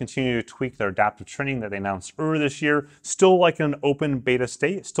themselves has continued to tweak their adaptive training that they announced earlier this year, still like in an open beta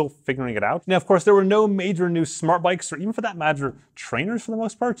state, still figuring it out. Now, of course, there were no major new smart bikes or even for that matter, trainers for the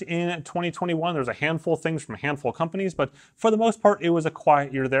most part in 2021. There's a handful of things from a handful of companies, but for the most part, it was a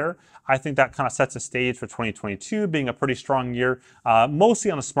quiet year there. I think that kind of sets a stage for 2022 being a pretty strong year, mostly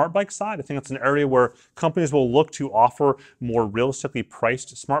on the smart bike side. I think it's an area where companies will look to offer more realistically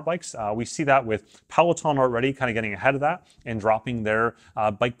priced smart bikes. We see that with Peloton already kind of getting ahead of that and dropping their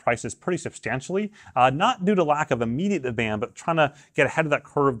bike prices pretty substantially, not due to lack of immediate demand, but trying to get ahead of that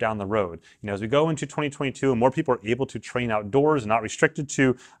curve down the road. As we go into 2022 and more people are able to train outdoors and not restricted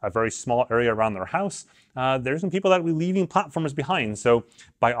to a very small area around their house, there's some people that will be leaving platforms behind. So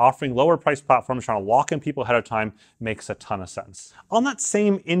by offering lower priced platforms, trying to lock in people ahead of time makes a ton of sense. On that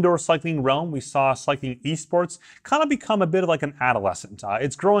same indoor cycling realm, we saw cycling esports kind of become a bit of like an adolescent.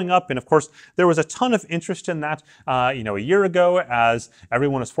 It's growing up, and of course, there was a ton of interest in that, a year ago as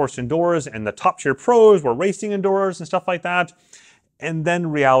everyone was forced indoors and the top tier pros were racing indoors and stuff like that. And then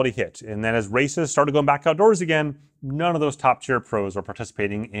reality hit. And then as races started going back outdoors again, none of those top tier pros are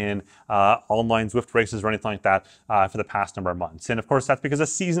participating in online Zwift races or anything like that for the past number of months. And of course, that's because the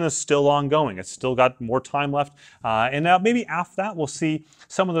season is still ongoing. It's still got more time left. And maybe after that, we'll see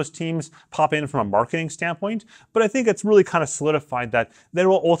some of those teams pop in from a marketing standpoint. But I think it's really kind of solidified that there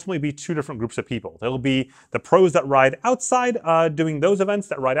will ultimately be two different groups of people. There will be the pros that ride outside, doing those events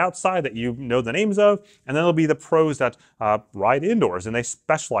that ride outside that you know the names of. And then there'll be the pros that ride indoors, and they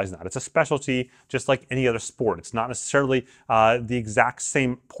specialize in that. It's a specialty just like any other sport. It's not necessarily the exact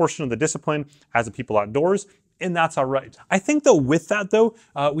same portion of the discipline as the people outdoors, and that's all right. I think though with that though,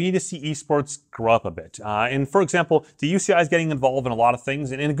 we need to see esports grow up a bit. And for example, the UCI is getting involved in a lot of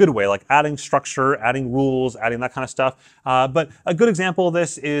things and in a good way, like adding structure, adding rules, adding that kind of stuff. But a good example of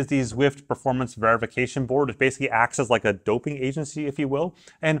this is the Zwift Performance Verification Board. It basically acts as like a doping agency, if you will.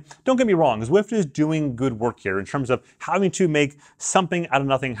 And don't get me wrong, Zwift is doing good work here in terms of having to make something out of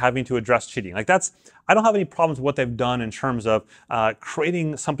nothing, having to address cheating. Like I don't have any problems with what they've done in terms of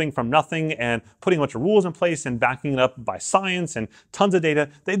creating something from nothing and putting a bunch of rules in place and backing it up by science and tons of data.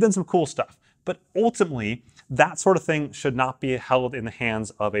 They've done some cool stuff. But ultimately, that sort of thing should not be held in the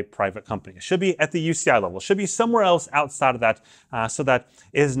hands of a private company. It should be at the UCI level. It should be somewhere else outside of that so that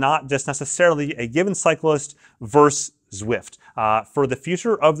it is not just necessarily a given cyclist versus Zwift for the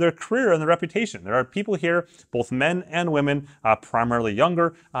future of their career and their reputation. There are people here, both men and women, primarily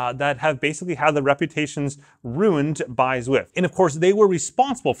younger, that have basically had their reputations ruined by Zwift. And of course, they were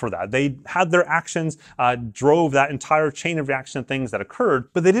responsible for that. They had their actions, drove that entire chain of reaction of things that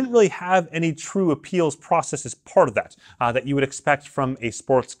occurred, but they didn't really have any true appeals process as part of that, that you would expect from a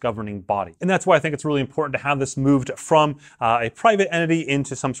sports governing body. And that's why I think it's really important to have this moved from a private entity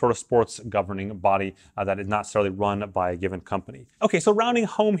into some sort of sports governing body that is not necessarily run by a given company. Okay, so rounding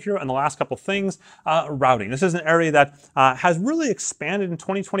home here on the last couple things, routing. This is an area that has really expanded in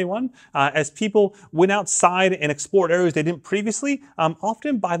 2021 as people went outside and explored areas they didn't previously,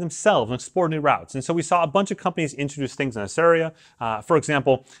 often by themselves, and explored new routes. And so we saw a bunch of companies introduce things in this area. For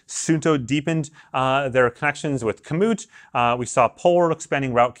example, Sunto deepened their connections with Komoot. We saw Polar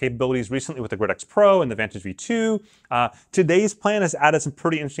expanding route capabilities recently with the GridX Pro and the Vantage V2. Today's plan has added some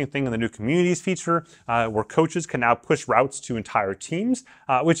pretty interesting thing in the new communities feature, where coaches can now push routes to entire teams,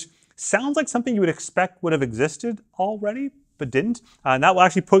 which sounds like something you would expect would have existed already, but didn't. And that will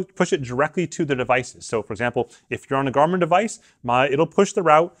actually push it directly to the devices. So for example, if you're on a Garmin device, it'll push the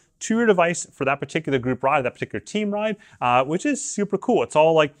route to your device for that particular group ride, that particular team ride, which is super cool. It's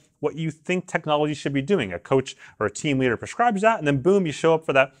all like what you think technology should be doing. A coach or a team leader prescribes that, and then boom, you show up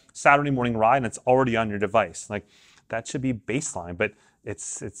for that Saturday morning ride and it's already on your device. Like that should be baseline, but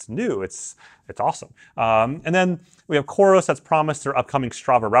it's new, it's awesome. And then we have Chorus that's promised their upcoming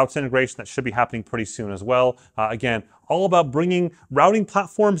Strava routes integration that should be happening pretty soon as well. Again, all about bringing routing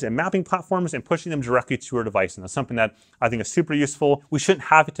platforms and mapping platforms and pushing them directly to our device. And that's something that I think is super useful. We shouldn't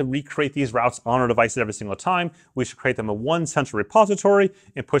have to recreate these routes on our devices every single time. We should create them in one central repository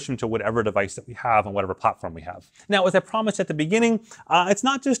and push them to whatever device that we have on whatever platform we have. Now, as I promised at the beginning, it's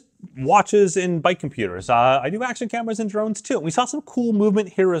not just watches and bike computers. I do action cameras and drones too. We saw some cool movement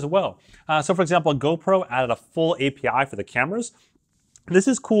here as well. So for example, GoPro added a full API for the cameras. This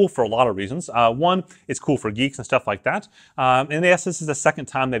is cool for a lot of reasons. One, it's cool for geeks and stuff like that. And yes, this is the second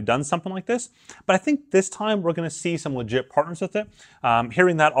time they've done something like this. But I think this time we're going to see some legit partners with it.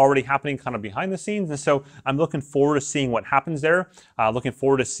 Hearing that already happening kind of behind the scenes. And so I'm looking forward to seeing what happens there. Looking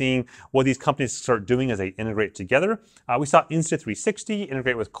forward to seeing what these companies start doing as they integrate together. We saw Insta360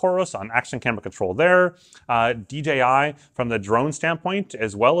 integrate with Chorus on action camera control there. DJI from the drone standpoint,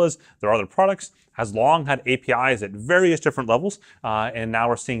 as well as their other products, has long had APIs at various different levels, and now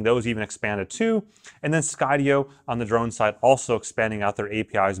we're seeing those even expanded too. And then Skydio on the drone side also expanding out their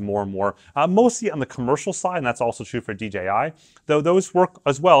APIs more and more, mostly on the commercial side, and that's also true for DJI, though those work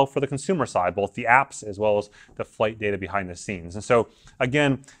as well for the consumer side, both the apps as well as the flight data behind the scenes. And so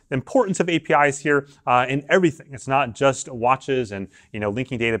again, the importance of APIs here in everything. It's not just watches and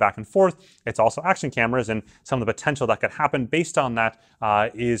linking data back and forth. It's also action cameras, and some of the potential that could happen based on that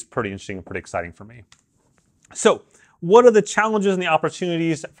is pretty interesting and pretty exciting for me. So what are the challenges and the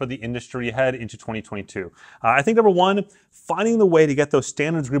opportunities for the industry ahead into 2022? I think number one, finding the way to get those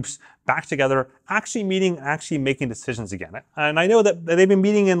standards groups back together, actually meeting, actually making decisions again. And I know that they've been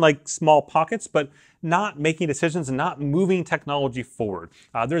meeting in like small pockets, but not making decisions and not moving technology forward.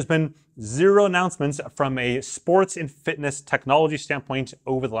 There's been zero announcements from a sports and fitness technology standpoint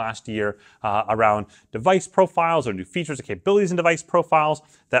over the last year around device profiles or new features and capabilities in device profiles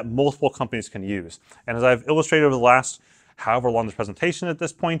that multiple companies can use. And as I've illustrated over the last however long this presentation at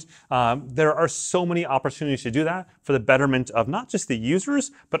this point. There are so many opportunities to do that for the betterment of not just the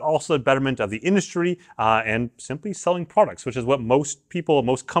users, but also the betterment of the industry and simply selling products, which is what most people,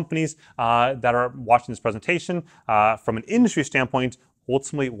 most companies that are watching this presentation from an industry standpoint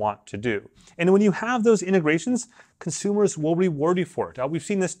ultimately want to do. And when you have those integrations, consumers will reward you for it. We've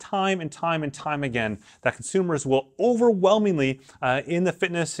seen this time and time and time again, that consumers will overwhelmingly in the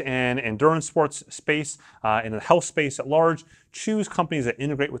fitness and endurance sports space, in the health space at large, choose companies that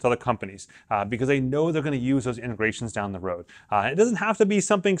integrate with other companies because they know they're going to use those integrations down the road. It doesn't have to be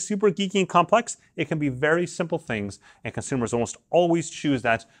something super geeky and complex. It can be very simple things, and consumers almost always choose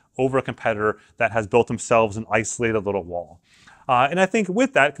that over a competitor that has built themselves an isolated little wall. And I think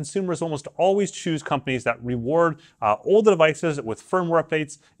with that, consumers almost always choose companies that reward older devices with firmware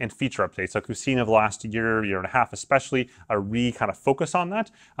updates and feature updates, like we've seen over the last year and a half, especially a kind of focus on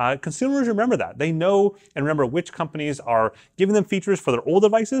that. Consumers remember that. They know and remember which companies are giving them features for their old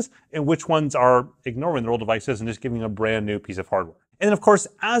devices and which ones are ignoring their old devices and just giving them a brand new piece of hardware. And then, of course,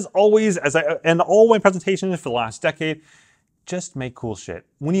 as always, as I end all my presentations for the last decade, just make cool shit.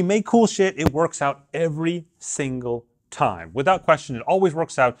 When you make cool shit, it works out every single time. Without question, it always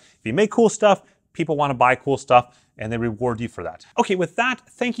works out. If you make cool stuff, people want to buy cool stuff and they reward you for that. Okay, with that,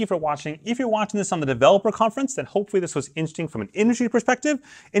 thank you for watching. If you're watching this on the developer conference, then hopefully this was interesting from an industry perspective.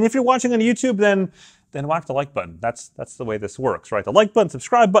 And if you're watching on YouTube, then whack the like button. That's the way this works, right? The like button,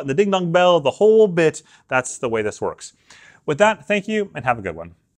 subscribe button, the ding dong bell, the whole bit, that's the way this works. With that, thank you and have a good one.